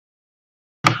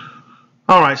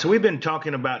All right, so we've been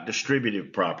talking about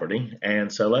distributive property, and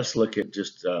so let's look at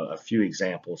just a few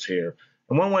examples here.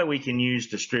 And one way we can use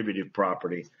distributive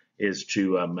property is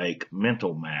to make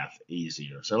mental math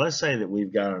easier. So let's say that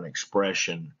we've got an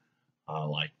expression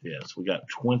like this. We got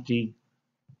 20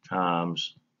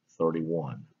 times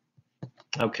 31.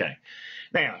 Okay,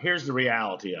 now here's the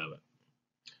reality of it.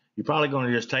 You're probably going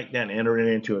to just take that and enter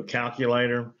it into a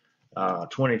calculator.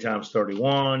 20 times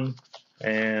 31.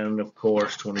 And of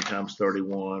course, 20 times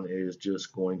 31 is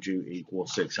just going to equal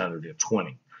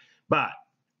 620. But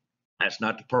that's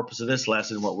not the purpose of this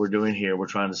lesson. What we're doing here, we're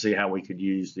trying to see how we could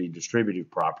use the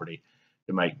distributive property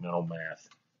to make mental math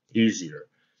easier.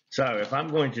 So if I'm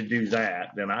going to do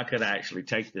that, then I could actually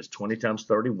take this 20 times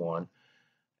 31,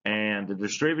 and the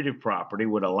distributive property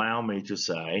would allow me to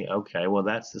say, okay, well,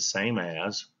 that's the same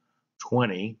as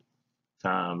 20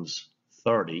 times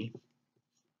 30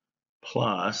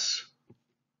 plus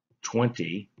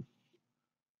 20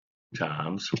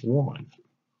 times 1.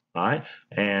 All right,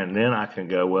 and then I can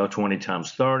go, well, 20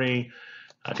 times 30,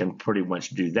 I can pretty much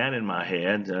do that in my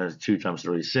head. 2 times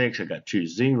 36, I got 2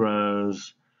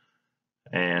 zeros,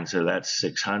 and so that's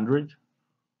 600.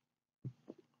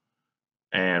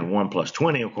 And 1 plus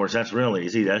 20, of course, that's real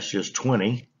easy. That's just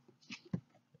 20,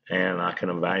 and I can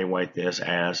evaluate this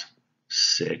as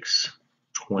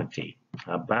 620.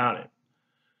 How about it?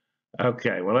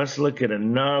 Okay, well, let's look at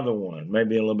another one,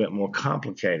 maybe a little bit more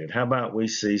complicated. How about we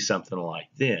see something like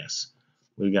this?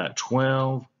 We got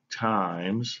 12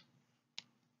 times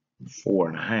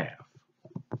 4.5.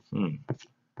 Now,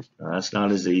 that's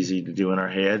not as easy to do in our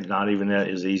head, not even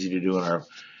as easy to do on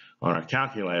our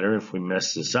calculator. If we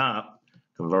mess this up,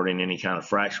 converting any kind of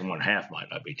fraction, 1/2 might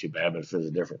not be too bad, but if it's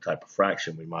a different type of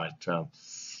fraction, we might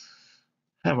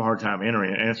have a hard time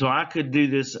entering it. And so I could do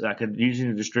this, using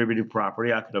the distributive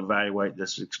property, I could evaluate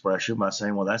this expression by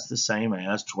saying, well, that's the same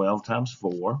as 12 times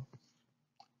 4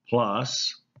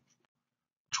 plus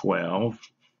 12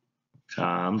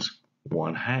 times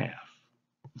 1/2.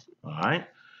 All right.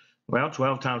 Well,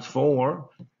 12 times 4,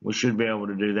 we should be able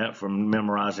to do that from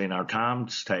memorizing our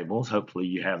times tables. Hopefully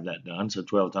you have that done. So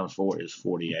 12 times 4 is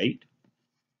 48.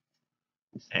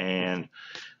 And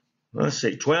let's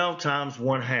see, 12 times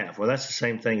 1/2. Well, that's the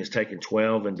same thing as taking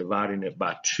 12 and dividing it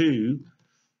by 2.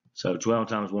 So 12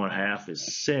 times 1/2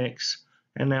 is 6.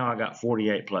 And now I got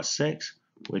 48 plus 6,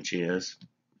 which is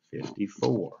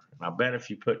 54. And I bet if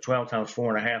you put 12 times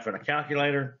 4.5 in a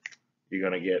calculator, you're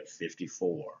going to get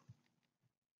 54.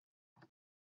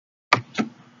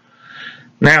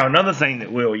 Now, another thing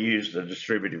that we'll use the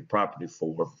distributive property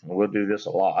for, and we'll do this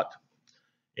a lot,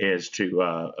 is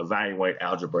to evaluate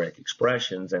algebraic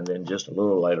expressions, and then just a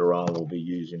little later on we'll be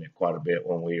using it quite a bit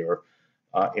when we are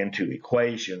into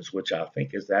equations, which I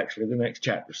think is actually the next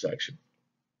chapter section.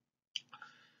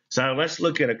 So let's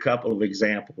look at a couple of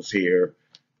examples here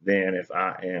then if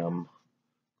I am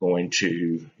going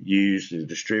to use the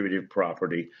distributive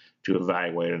property to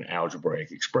evaluate an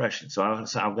algebraic expression. So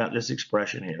I've got this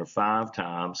expression here, 5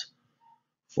 times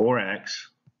 4x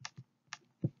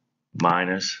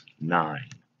minus 9.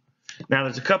 Now,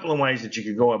 there's a couple of ways that you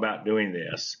could go about doing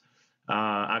this.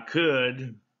 I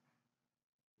could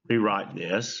rewrite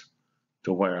this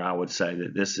to where I would say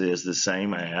that this is the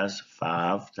same as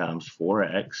 5 times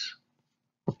 4x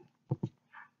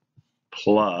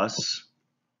plus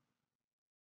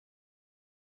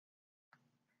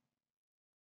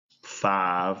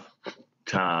 5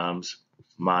 times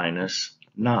minus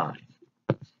 9.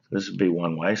 This would be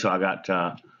one way. So I got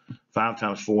 5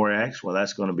 times 4x. Well,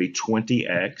 that's going to be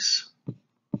 20x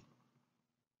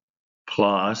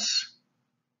plus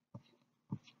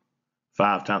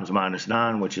 5 times minus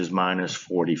 9, which is minus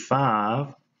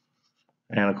 45.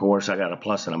 And of course, I got a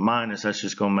plus and a minus. That's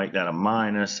just going to make that a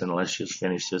minus. And let's just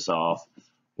finish this off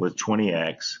with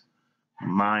 20x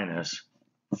minus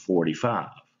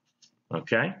 45.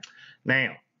 Okay?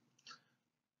 Now,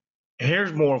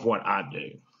 here's more of what I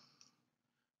do.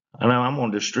 I know I'm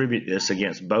going to distribute this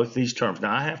against both these terms.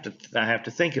 Now, I have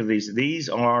to think of these. These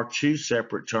are two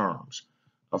separate terms.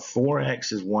 A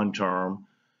 4x is one term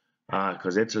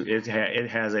because it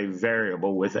has a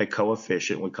variable with a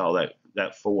coefficient. We call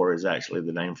that 4 is actually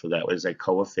the name for that, is a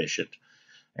coefficient.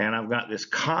 And I've got this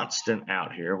constant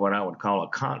out here, what I would call a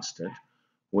constant,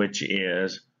 which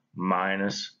is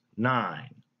minus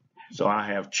 9. So I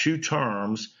have two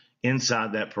terms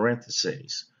inside that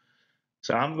parentheses.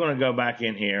 So I'm going to go back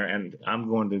in here and I'm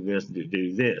going to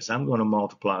do this. I'm going to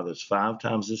multiply this 5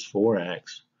 times this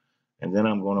 4x, and then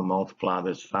I'm going to multiply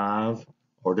this 5,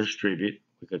 or distribute.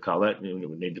 We could call that, we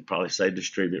would need to probably say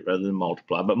distribute rather than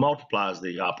multiply, but multiply is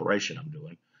the operation I'm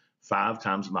doing. 5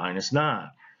 times minus 9.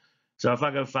 So if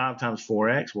I go 5 times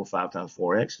 4x, well, 5 times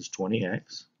 4x is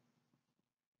 20x.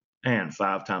 And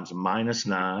 5 times minus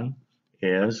 9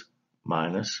 is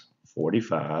minus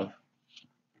 45.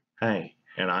 Hey,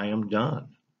 and I am done.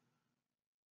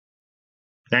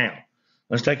 Now,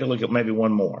 let's take a look at maybe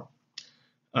one more.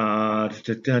 Okay,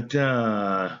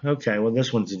 well,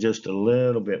 this one's just a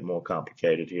little bit more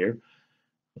complicated here.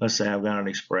 Let's say I've got an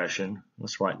expression.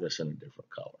 Let's write this in a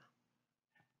different color.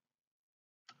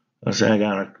 Let's say I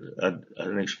got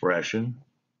an expression,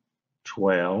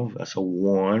 12, that's a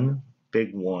 1,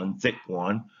 big 1, thick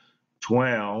 1,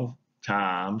 12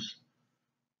 times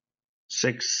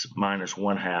 6 minus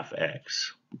 1/2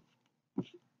 x.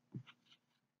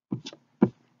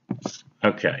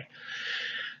 Okay,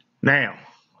 now,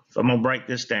 if I'm going to break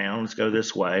this down, let's go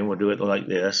this way. We'll do it like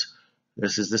this.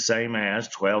 This is the same as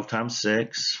 12 times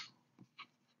 6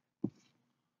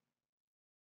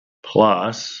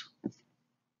 plus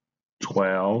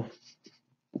 12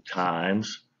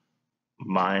 times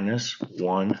minus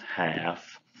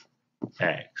 1/2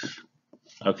 x.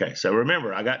 Okay, so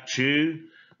remember, I got two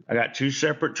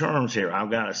separate terms here. I've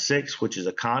got a 6, which is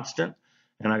a constant,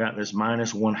 and I got this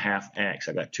minus 1/2 x.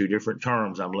 I got two different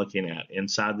terms I'm looking at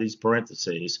inside these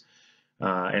parentheses.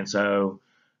 And so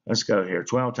let's go here.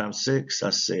 12 times 6,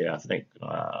 let's see, I think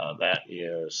that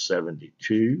is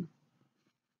 72.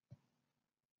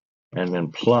 And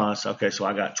then plus, okay, so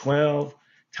I got 12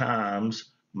 times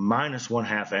minus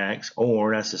 1/2 x,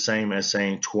 or that's the same as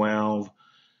saying 12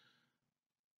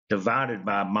 divided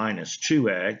by minus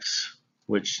 2x,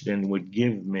 which then would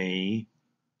give me,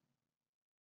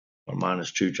 or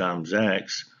minus 2 times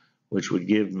x, which would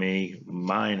give me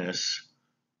minus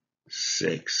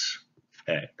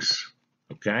 6x,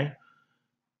 okay?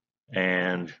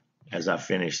 And as I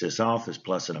finish this off, this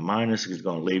plus and a minus is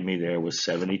going to leave me there with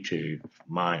 72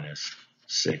 minus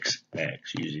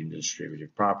 6x using the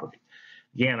distributive property.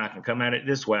 Again, I can come at it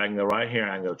this way. I can go right here.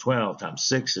 I can go 12 times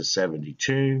 6 is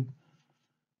 72.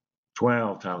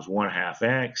 12 times 1/2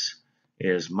 x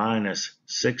is minus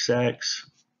 6x.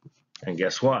 And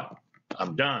guess what?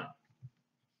 I'm done.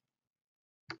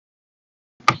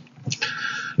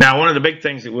 Now, one of the big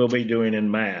things that we'll be doing in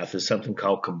math is something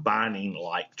called combining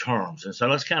like terms. And so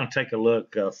let's kind of take a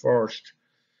look first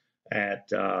at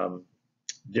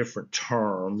different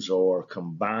terms or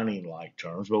combining like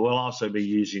terms, but we'll also be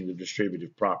using the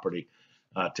distributive property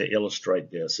to illustrate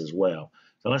this as well.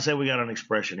 So let's say we got an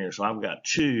expression here. So I've got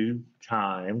 2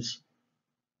 times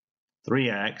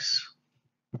 3x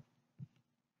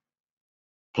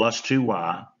plus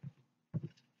 2y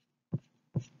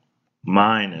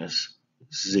minus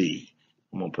z.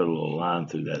 I'm going to put a little line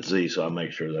through that z so I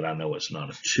make sure that I know it's not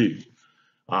a 2.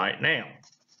 All right, now,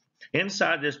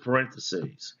 inside this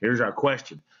parentheses, here's our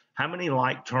question. How many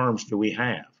like terms do we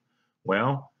have?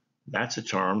 Well, that's a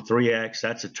term. 3x,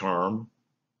 that's a term.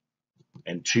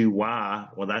 And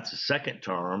 2y, well, that's a second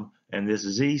term. And this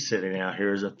z sitting out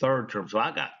here is a third term. So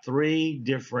I got 3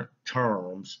 different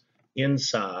terms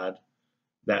inside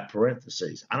that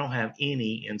parentheses. I don't have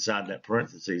any inside that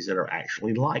parentheses that are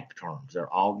actually like terms. They're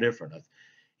all different.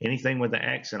 Anything with an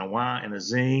x and a y and a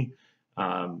z,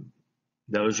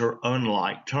 those are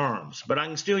unlike terms. But I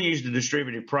can still use the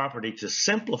distributive property to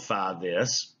simplify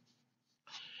this.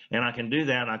 And I can do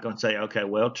that. I can say, okay,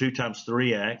 well, 2 times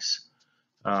 3x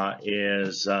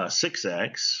is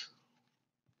 6x.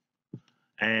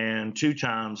 And 2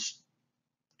 times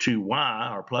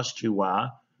 2y, or plus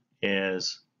 2y,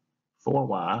 is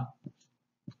 4y.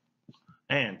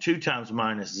 And 2 times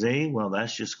minus z, well,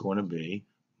 that's just going to be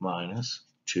minus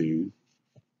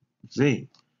 2z.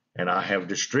 And I have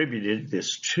distributed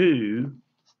this 2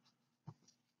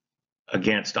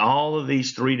 against all of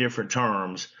these 3 different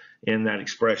terms in that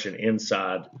expression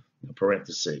inside the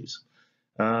parentheses.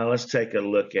 Let's take a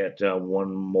look at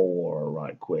one more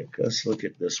right quick. Let's look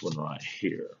at this one right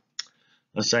here.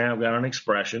 Let's say I've got an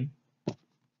expression,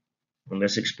 and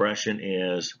this expression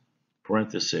is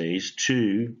parentheses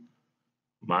 2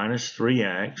 minus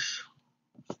 3x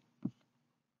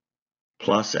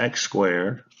plus x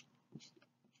squared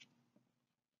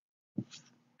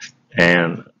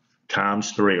and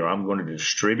times 3, or I'm going to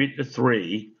distribute the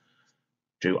 3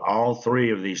 to all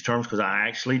 3 of these terms because I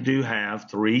actually do have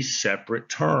 3 separate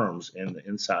terms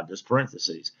inside this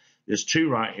parentheses. This 2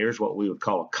 right here is what we would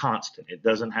call a constant. It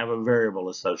doesn't have a variable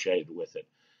associated with it.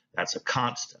 That's a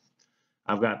constant.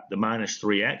 I've got the minus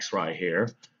 3x right here.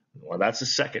 Well, that's a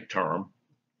second term.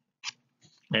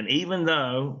 And even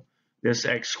though this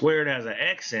x squared has an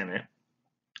x in it,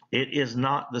 it is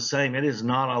not the same. It is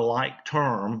not a like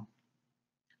term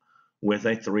with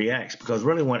a 3x, because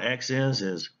really what x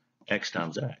is x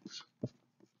times x,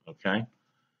 okay?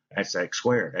 That's x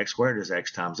squared. X squared is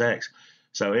x times x.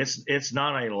 So it's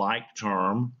not a like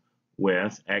term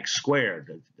with x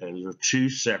squared. Those are two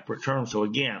separate terms. So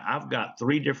again, I've got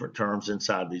three different terms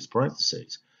inside these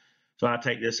parentheses. So I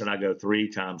take this and I go 3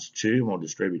 times 2. I'm going to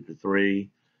distribute the 3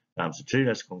 times the 2.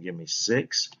 That's going to give me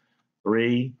 6.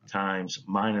 3 times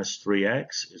minus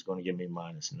 3x is going to give me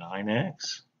minus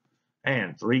 9x.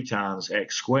 And 3 times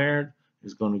x squared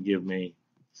is going to give me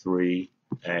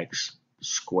 3x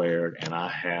squared. And I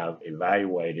have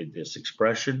evaluated this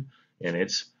expression in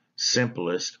its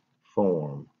simplest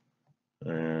form.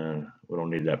 And we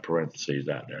don't need that parentheses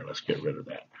out there. Let's get rid of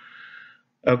that.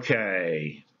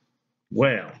 Okay.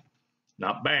 Well,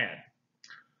 not bad.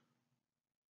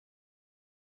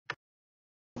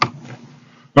 All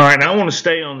right, now I want to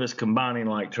stay on this combining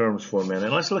like terms for a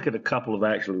minute. Let's look at a couple of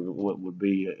actually what would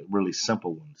be really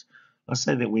simple ones. Let's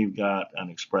say that we've got an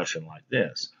expression like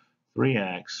this,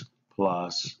 3x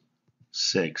plus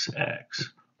 6x.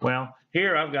 Well,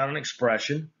 here I've got an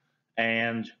expression,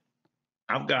 and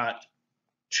I've got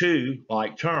two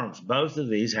like terms. Both of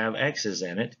these have x's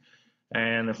in it.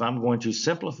 And if I'm going to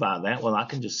simplify that, well, I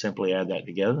can just simply add that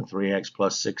together. 3x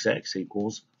plus 6x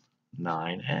equals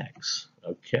 9x.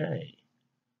 Okay.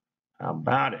 How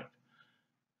about it?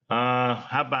 How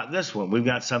about this one? We've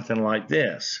got something like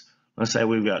this. Let's say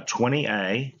we've got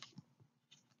 20a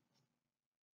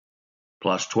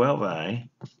plus 12a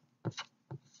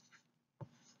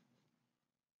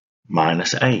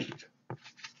minus 8.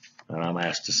 And I'm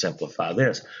asked to simplify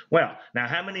this. Well, now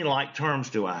how many like terms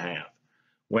do I have?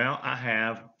 Well, I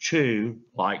have two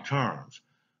like terms.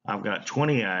 I've got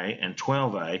 20a and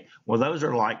 12a. Well, those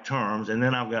are like terms, and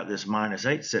then I've got this minus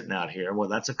 8 sitting out here. Well,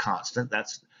 that's a constant.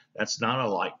 That's not a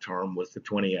like term with the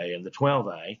 20a and the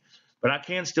 12a. But I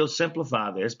can still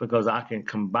simplify this because I can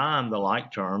combine the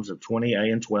like terms of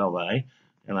 20a and 12a,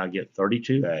 and I get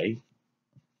 32a.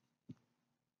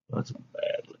 That's a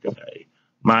bad looking a.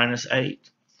 Minus 8.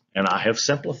 And I have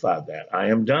simplified that. I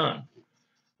am done.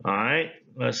 All right,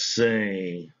 let's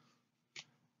see.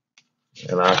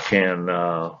 And I can,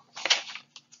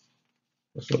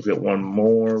 let's look at one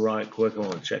more right quick. I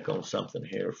want to check on something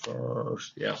here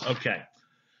first. Yeah, okay.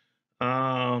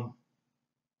 How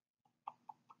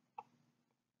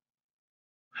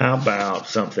about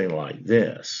something like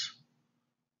this?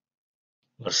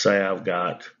 Let's say I've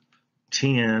got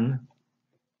 10xy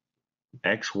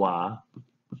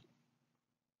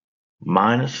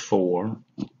minus 4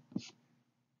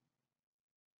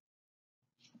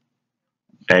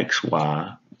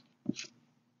 xy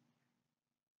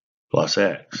plus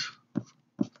x.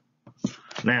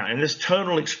 Now, in this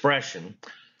total expression,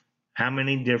 how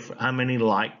many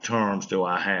like terms do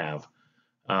I have?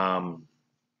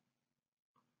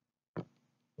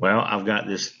 Well, I've got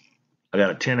a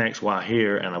 10xy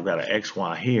here, and I've got an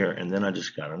xy here, and then I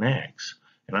just got an x.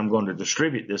 And I'm going to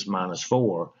distribute this minus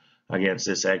 4 against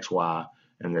this xy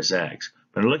and this x.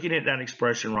 But looking at that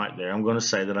expression right there, I'm going to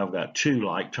say that I've got two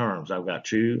like terms. I've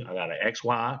got an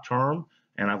xy term,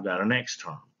 and I've got an x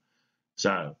term.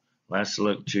 So let's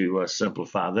look to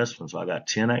simplify this one. So I got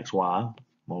 10xy. I'm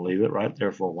going to leave it right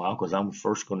there for a while because I'm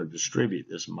first going to distribute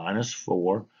this minus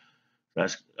 4.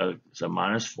 So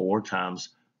minus 4 times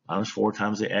the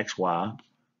xy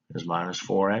is minus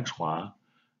 4xy,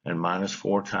 and minus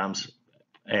 4 times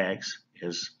x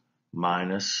is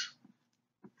minus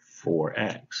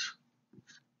 4x.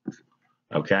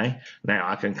 Okay, now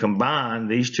I can combine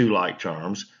these two like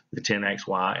terms, the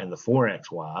 10xy and the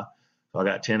 4xy. So I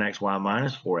got 10xy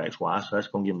minus 4xy, so that's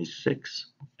going to give me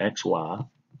 6xy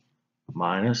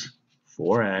minus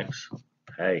 4x.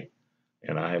 Hey,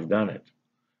 and I have done it.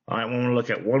 All right, we want to look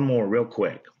at one more real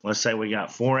quick. Let's say we got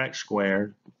 4x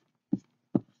squared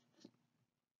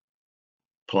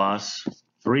plus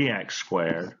 3x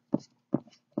squared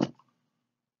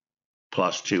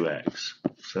plus 2x.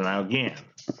 So now again,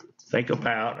 think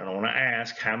about, and I want to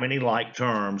ask, how many like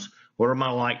terms, what are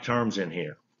my like terms in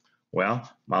here? Well,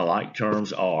 my like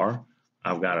terms are,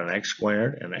 I've got an x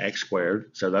squared and an x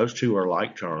squared, so those two are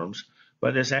like terms,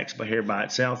 but this x here by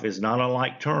itself is not a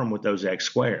like term with those x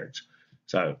squareds.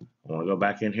 So I want to go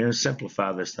back in here and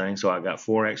simplify this thing. So I got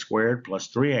 4x squared plus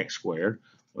 3x squared.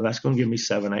 Well, that's going to give me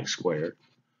 7x squared.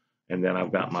 And then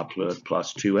I've got my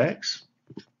plus 2x.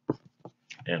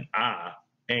 And I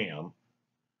am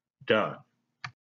done.